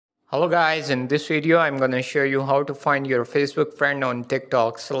Hello guys, in this video I'm gonna show you how to find your Facebook friend on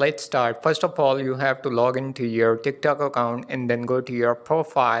TikTok. So let's start. First of all, you have to log into your TikTok account and then go to your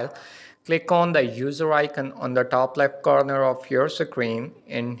profile. Click on the user icon on the top left corner of your screen,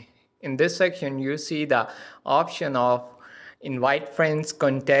 and in this section you see the option of invite friends,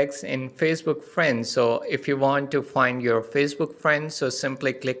 contacts, and Facebook friends. So if you want to find your Facebook friends, so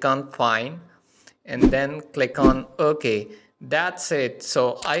simply click on find and then click on OK. That's it.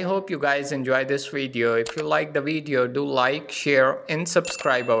 So I hope you guys enjoy this video. If you like the video, do like, share, and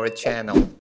subscribe our channel.